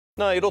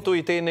Nā, I roto I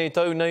tēnei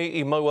tau nei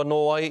I maua no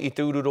ai I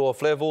te Ururoa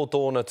Flavell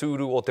tōna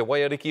tūru o te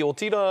waiariki o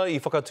tira I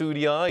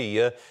whakatūria ai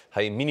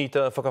hei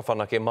minita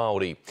whakawhanake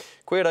Māori.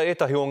 Koera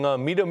etahi o ngā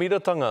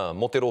miramiratanga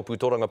mo te ropu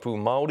toranga pū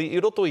Māori I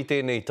roto I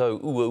tēnei tau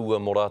ua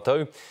mō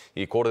rātau.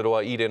 I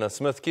kōreroa Irena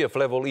Smith kia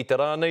Flavell I te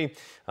rānei.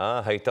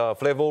 Hei tā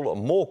Flavell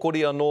mō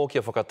kori anō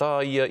kia whakatā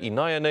ia I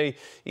naia nei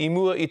I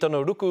mua I tana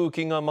ruku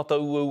ki ngā mata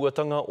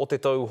uatanga o te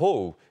tau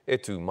hou e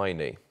tū mai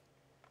nei.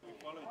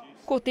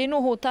 Ko te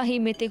noho tahi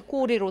me te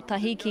kōrero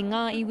tahi ki ngā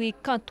iwi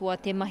katoa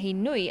te mahi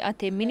nui a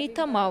te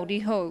minita Māori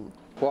hou.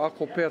 Ko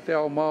ako pēr te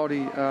ao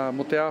Māori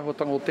mo te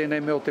āhuatanga o tēnei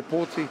mea o te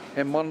pōti,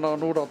 he mana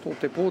anora tō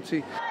te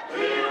pōti.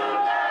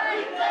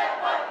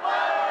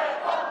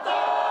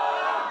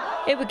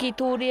 E wiki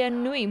tōrea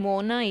nui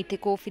mōna I te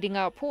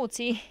kōwhiringa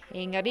pōti,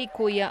 engari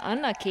ko ia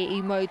anake I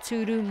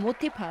mautūru mo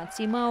te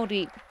Party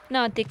Māori.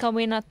 Nā te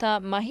kawenata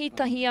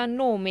mahitahi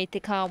anō me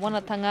te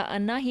kāwanatanga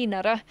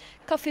anahinara,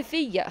 ka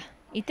whiwhia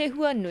I te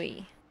hua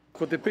nui.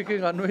 Ko te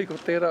pikinga nui ko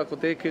tērā, ko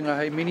te ekinga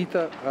hei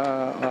minita,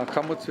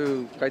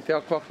 kamutu kai te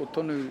ako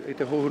tonu I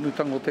te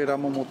hohunutanga o tērā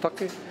momo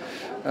take.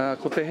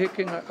 Ko te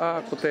hekinga,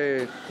 ko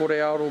te kore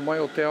aro mai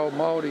o te ao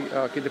Māori,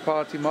 ki te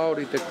Party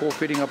Māori, te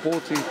kōwhiringa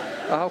pōti,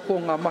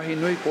 hako ngā mahi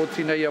nui ko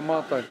tina ia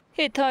mātai.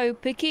 He tau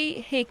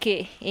piki heke,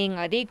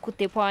 engari ko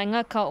te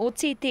paingaka o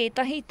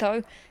tētahi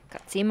tau, ka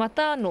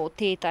tīmata no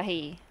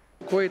tētahi.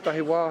 Ko etahi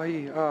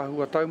wāhi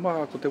hua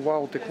taumaha ko te wā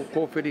o te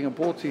kōwhiringa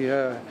pōti,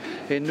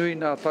 he nui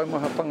nā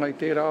taumahatanga I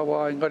tērā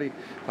wā engari,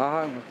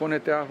 kone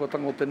te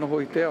āhuatanga o te noho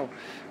I te ao,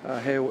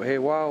 he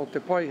wā o te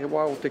pai, he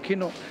wā o te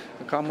kino,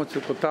 ka mutu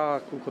ko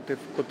tā,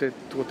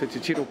 ko te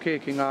titiro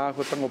ke ki ngā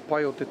āhuatanga o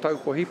pai o te tau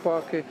ko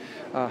hipāke,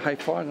 hei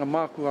whainga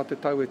māku a te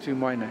tau e tū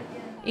mai nei.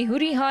 I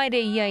huri haere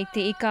ia I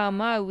te ika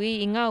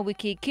māui I ngā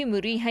wiki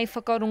kimuri hei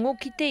whakarongo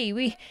ki te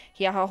iwi,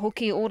 hi aha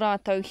hoki o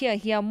rātau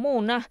hia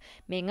mōna,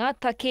 me ngā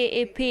take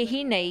e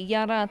pēhi nei I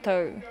a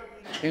rātau.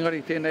 Engari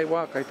tēnei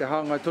wā, kai te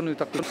hāngai tonu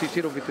taku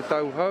titiro ki te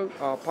tau hau,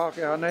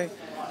 Pākehā nei,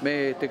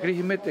 me te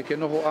grihimete ke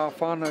noho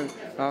whānau,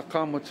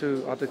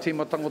 kāmutu a te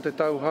tīmatanga o te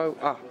tau hau,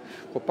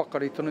 ko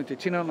pakari tonu te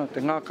tinana,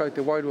 te ngākau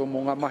te wairua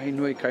mō ngā mahi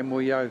nui kai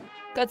moi au.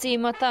 Ka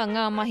tīmata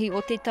ngā mahi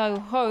o te tau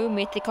hau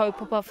me te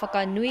kaupapa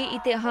whakanui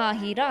I te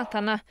hāhi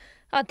rātana,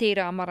 a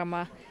tērā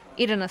marama.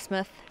 Irena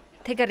Smith,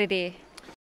 te Karere.